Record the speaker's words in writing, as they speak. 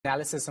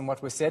Analysis on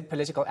what was said.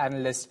 Political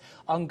analyst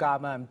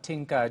Ongama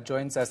Mtimka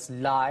joins us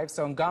live.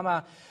 So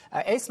Ongama,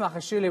 ANC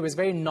Makashule was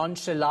very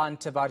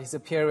nonchalant about his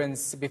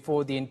appearance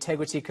before the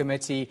Integrity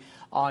Committee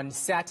on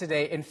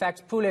Saturday. In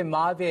fact, Pule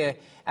Mave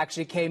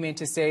actually came in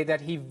to say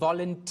that he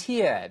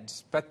volunteered.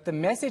 But the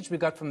message we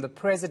got from the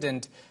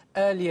president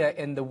earlier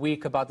in the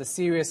week about the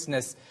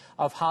seriousness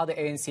of how the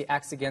ANC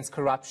acts against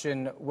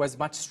corruption was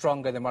much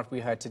stronger than what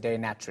we heard today,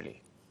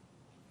 naturally.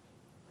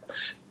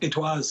 It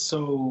was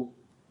so.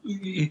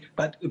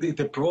 But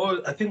the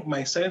broad, I think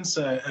my sense,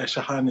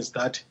 Shahan, is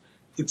that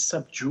it's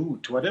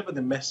subdued. Whatever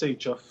the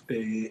message of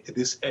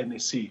this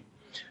NEC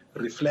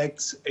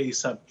reflects a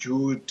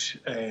subdued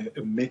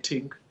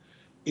meeting,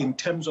 in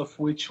terms of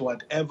which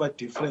whatever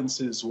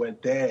differences were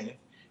there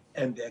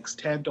and the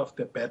extent of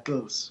the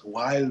battles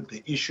while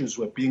the issues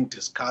were being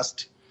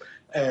discussed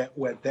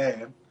were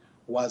there,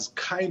 was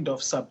kind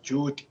of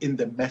subdued in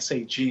the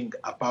messaging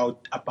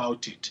about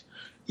it.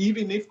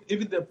 Even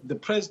the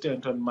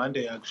president on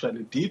Monday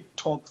actually did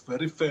talk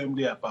very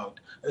firmly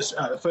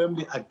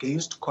firmly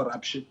against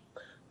corruption,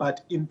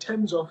 but in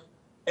terms of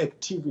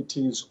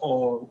activities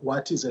or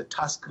what is a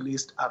task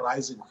list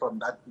arising from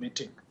that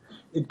meeting,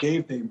 it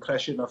gave the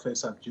impression of a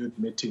subdued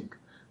meeting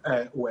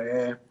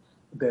where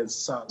there's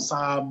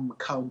some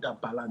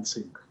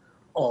counterbalancing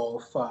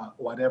of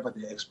whatever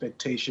the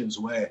expectations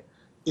were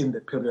in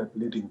the period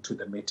leading to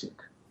the meeting.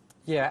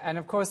 Yeah, and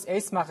of course,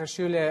 ANC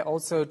Makashule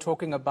also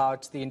talking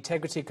about the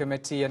Integrity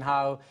Committee and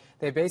how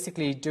they're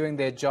basically doing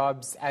their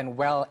jobs and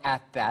well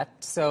at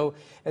that. So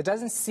it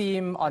doesn't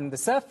seem on the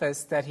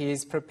surface that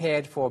he's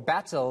prepared for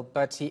battle,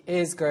 but he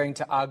is going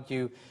to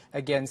argue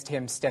against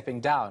him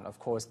stepping down, of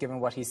course, given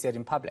what he said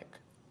in public.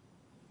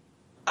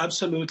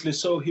 Absolutely.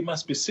 So he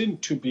must be seen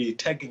to be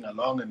tagging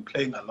along and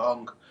playing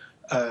along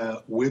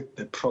with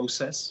the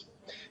process.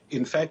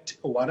 In fact,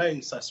 what I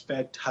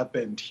suspect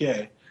happened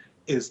here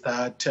is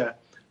that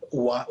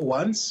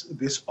once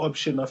this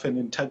option of an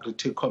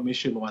integrity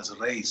commission was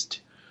raised,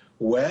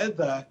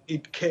 whether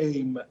it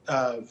came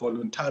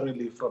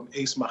voluntarily from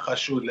ANC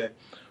Makashule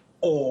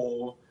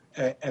or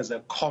as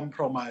a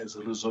compromise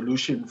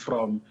resolution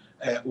from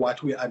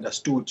what we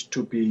understood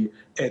to be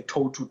a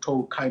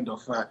toe-to-toe kind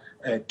of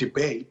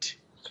debate,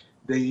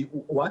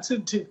 what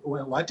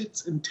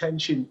its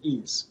intention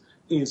is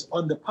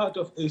on the part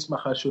of ANC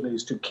Makashule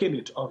is to kill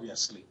it,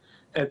 obviously,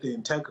 at the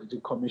Integrity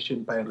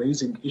Commission by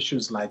raising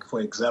issues like, for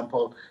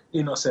example,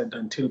 innocent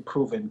until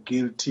proven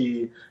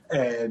guilty,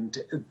 and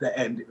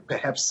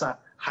perhaps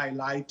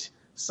highlight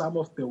some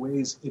of the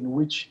ways in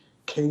which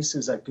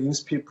cases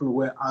against people who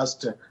were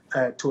asked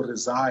to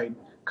resign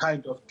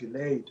kind of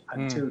delayed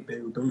until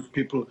those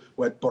people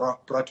were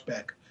brought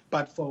back.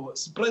 But for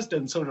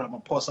President Cyril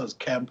Ramaphosa's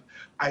camp,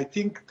 I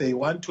think they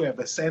want to have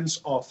a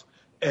sense of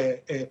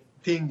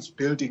things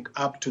building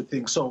up to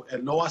things. So a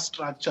lower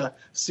structure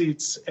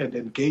sits and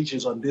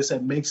engages on this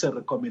and makes a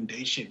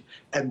recommendation,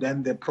 and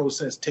then the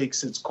process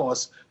takes its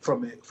course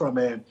from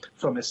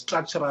a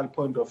structural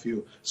point of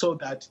view, so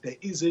that there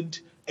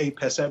isn't a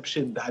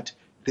perception that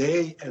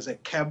they as a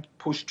camp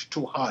pushed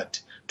too hard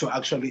to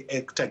actually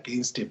act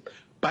against him.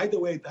 By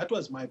the way, that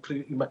was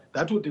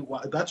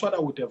that's what I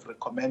would have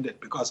recommended,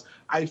 because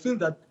I feel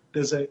that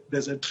there's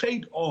a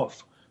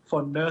trade-off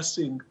for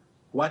nursing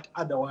what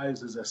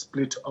otherwise is a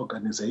split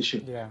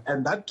organization. Yeah.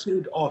 And that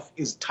trade-off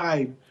is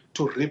time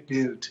to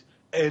rebuild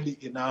early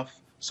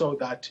enough so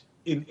that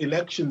in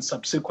elections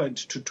subsequent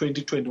to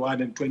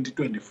 2021 and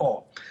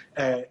 2024,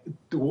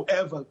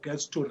 whoever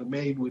gets to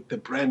remain with the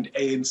brand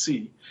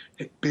ANC,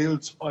 it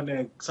builds on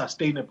a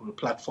sustainable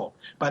platform.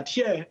 But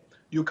here,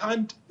 you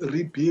can't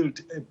rebuild,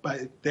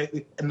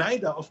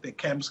 neither of the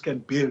camps can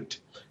build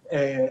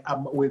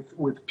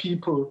with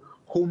people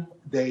whom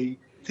they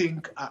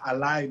think are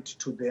aligned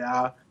to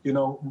their,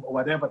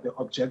 whatever the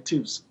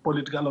objectives,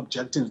 political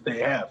objectives they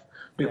have,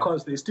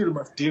 because they still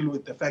must deal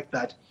with the fact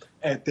that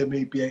there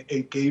may be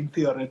a game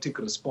theoretic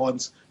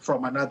response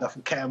from another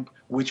camp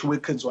which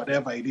weakens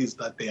whatever it is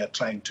that they are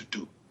trying to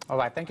do. All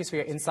right, thank you for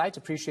your insight.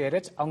 Appreciate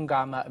it.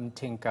 Ongama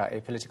Mtimka,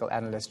 a political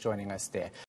analyst, joining us there.